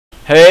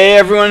Hey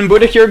everyone,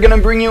 Buddha here, gonna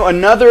bring you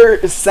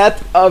another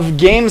set of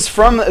games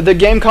from the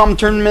Gamecom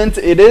tournament.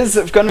 It is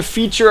gonna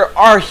feature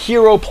our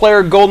hero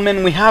player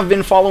Goldmon. We have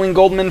been following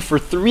Goldmon for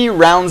 3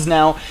 rounds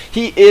now.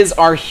 He is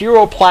our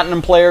hero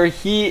platinum player.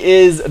 He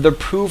is the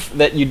proof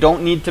that you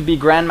don't need to be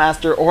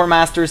Grandmaster or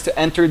Masters to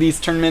enter these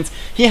tournaments.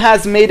 He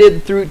has made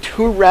it through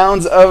 2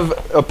 rounds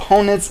of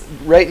opponents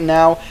right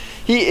now.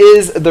 He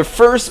is the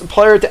first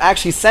player to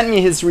actually send me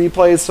his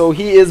replays, so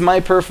he is my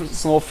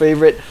personal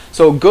favorite.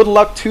 So good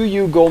luck to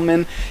you,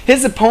 Goldmon.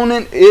 His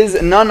opponent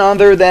is none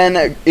other than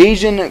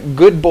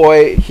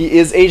aznGoodboi. He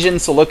is Asian,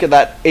 so look at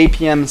that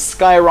APM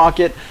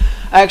skyrocket.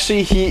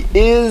 Actually, he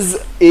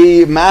is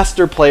a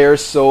master player,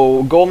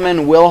 so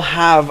Goldmon will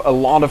have a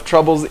lot of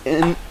trouble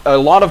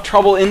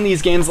in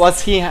these games.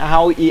 Let's see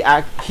how he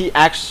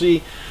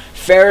actually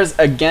fares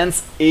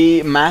against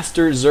a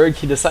master Zerg.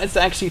 He decides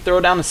to actually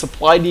throw down a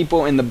supply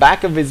depot in the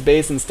back of his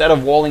base instead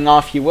of walling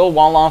off. He will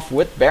wall off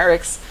with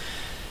barracks,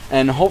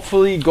 and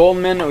hopefully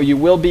Goldmon, you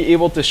will be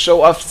able to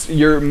show us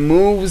your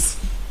moves.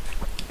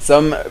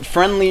 Some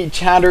friendly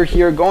chatter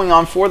here going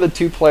on for the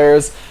 2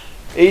 players.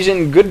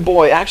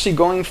 aznGoodboi actually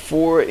going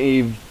for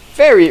a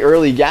very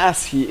early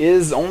gas. He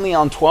is only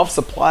on 12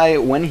 supply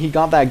when he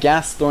got that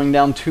gas, throwing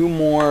down 2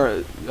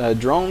 more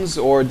drones,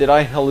 or did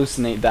I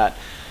hallucinate that?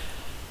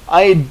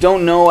 I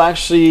don't know,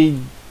 actually.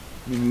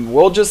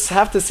 We'll just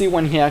have to see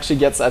when he actually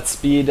gets that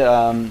speed,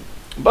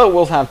 but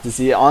we'll have to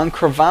see. On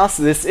Crevasse,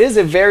 this is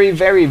a very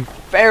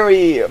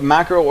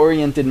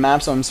macro-oriented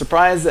map, so I'm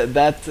surprised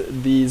that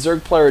the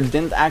Zerg player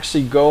didn't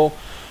actually go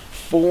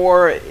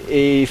for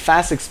a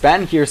fast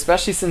expand here,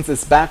 especially since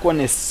this back one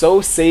is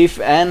so safe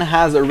and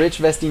has a rich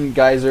vesting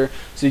geyser,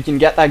 so you can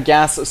get that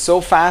gas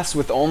so fast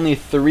with only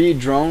 3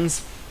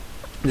 drones.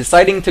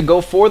 Deciding to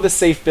go for the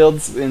safe build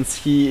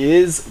since he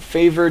is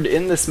favored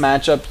in this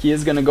matchup. He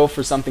is going to go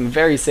for something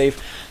very safe.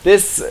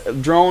 This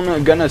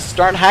drone going to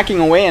start hacking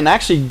away and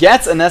actually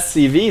gets an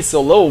SCV,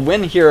 so little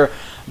win here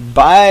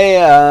by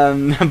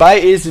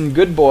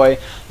aznGoodboi.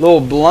 Little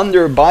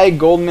blunder by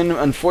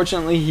Goldmon.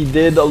 Unfortunately, he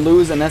did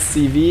lose an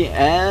SCV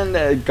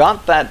and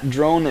got that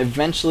drone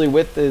eventually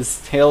with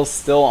his tail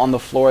still on the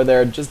floor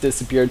there. Just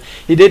disappeared.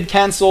 He did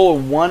cancel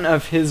one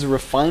of his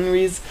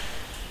refineries,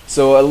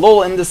 so a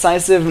little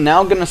indecisive.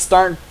 Now gonna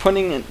start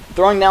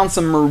throwing down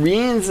some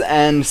Marines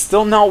and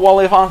still not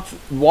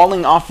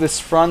walling off this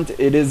front.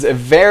 It is a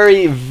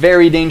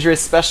very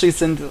dangerous, especially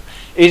since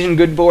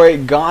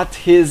aznGoodboi got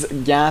his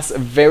gas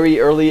very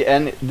early,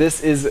 and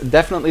this is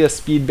definitely a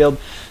speed build.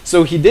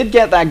 So he did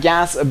get that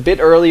gas a bit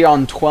earlier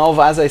on 12,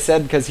 as I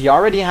said, because he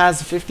already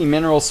has 50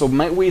 minerals. So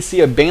might we see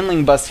a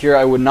Baneling bust here?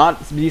 I would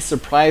not be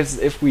surprised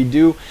if we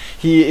do.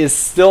 He is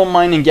still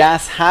mining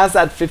gas, has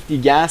that 50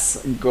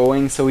 gas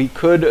going, so he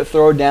could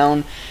throw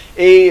down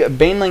a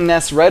Baneling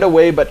nest right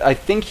away, but I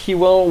think he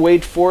will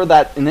wait for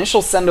that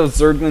initial send of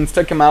Zerglings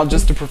to come out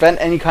just to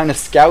prevent any kind of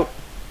scout.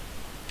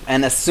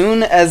 And as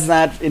soon as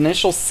that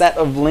initial set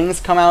of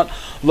lings come out,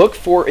 look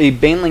for a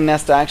Baneling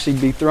nest to actually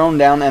be thrown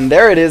down. And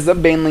there it is, the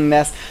Baneling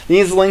nest.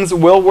 These lings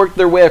will work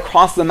their way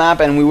across the map,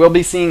 and we will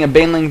be seeing a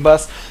Baneling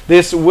bust.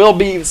 This will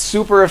be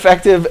super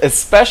effective,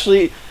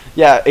 especially,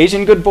 yeah,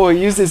 aznGoodboi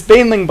uses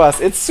Baneling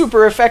bust. It's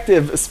super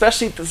effective,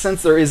 especially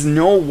since there is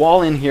no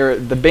wall in here.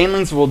 The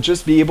Banelings will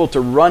just be able to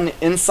run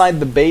inside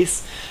the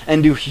base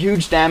and do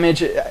huge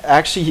damage.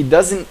 Actually, he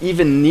doesn't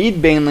even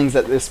need Banelings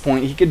at this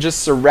point. He could just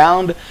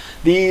surround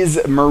these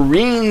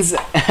Marines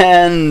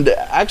and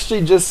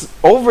actually just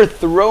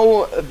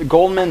overthrow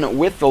Goldmon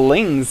with the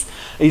lings.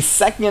 A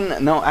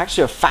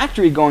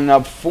factory going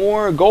up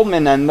for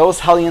Goldmon, and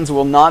those Hellions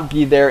will not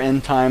be there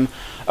in time.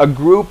 A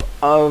group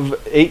of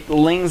 8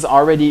 lings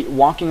already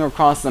walking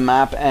across the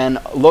map, and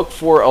look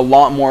for a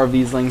lot more of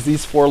these lings.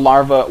 These 4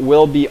 larvae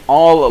will be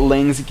all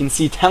lings. You can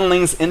see 10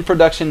 lings in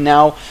production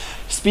now.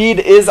 Speed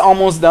is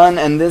almost done,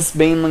 and this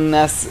Baneling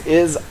nest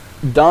is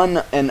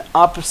done and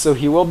up, so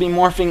he will be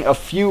morphing a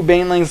few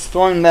Banelings,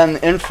 throwing them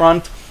in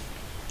front,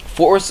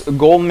 force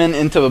Goldmon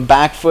into the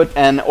back foot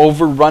and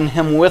overrun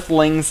him with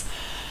lings.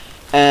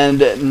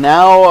 And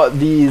now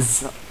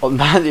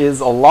that is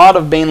a lot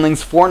of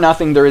Banelings for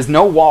nothing. There is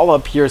no wall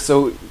up here,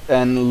 so,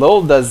 and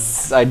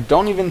I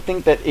don't even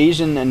think that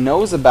Asian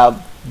knows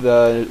about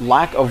the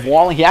lack of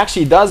walling. He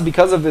actually does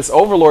because of this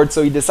Overlord,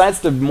 so he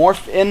decides to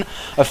morph in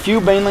a few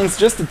Banelings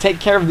just to take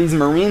care of these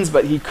Marines,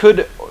 but he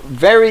could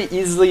very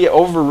easily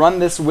overrun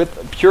this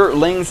with pure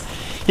lings.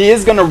 He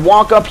is going to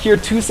walk up here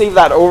to save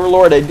that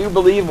Overlord, I do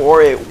believe,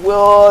 or it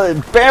will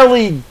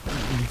barely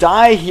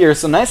die here.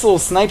 So nice little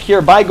snipe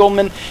here by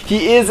Goldmon.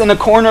 He is in a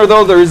corner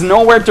though. There is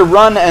nowhere to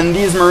run, and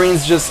these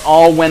Marines just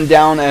all went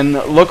down, and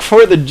look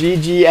for the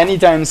GG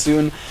anytime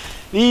soon.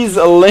 These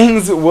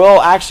lings will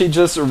actually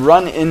just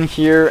run in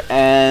here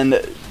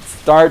and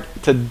start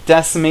to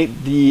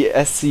decimate the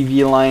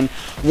SCV line.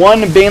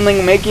 One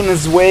Baneling making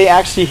his way,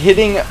 actually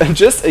hitting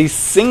just a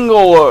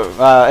single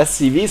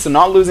SCV, so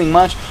not losing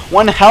much.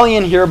 One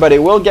Hellion here, but it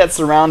will get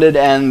surrounded,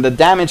 and the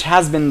damage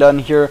has been done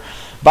here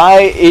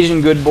by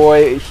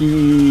aznGoodboi.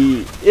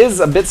 He is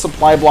a bit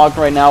supply blocked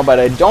right now, but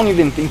I don't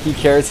even think he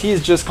cares.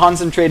 He's just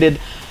concentrated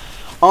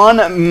on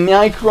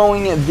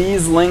microing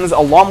these lings. A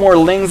lot more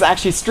lings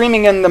actually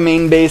streaming in the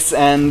main base,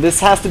 and this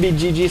has to be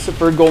GG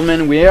for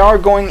goldmon. We are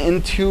going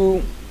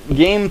into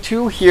game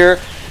 2 here,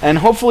 and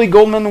hopefully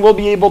goldmon will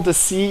be able to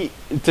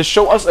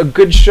show us a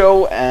good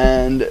show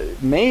and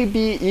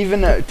maybe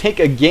even take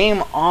a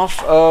game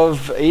off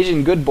of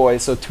aznGoodboi,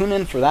 so tune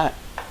in for that.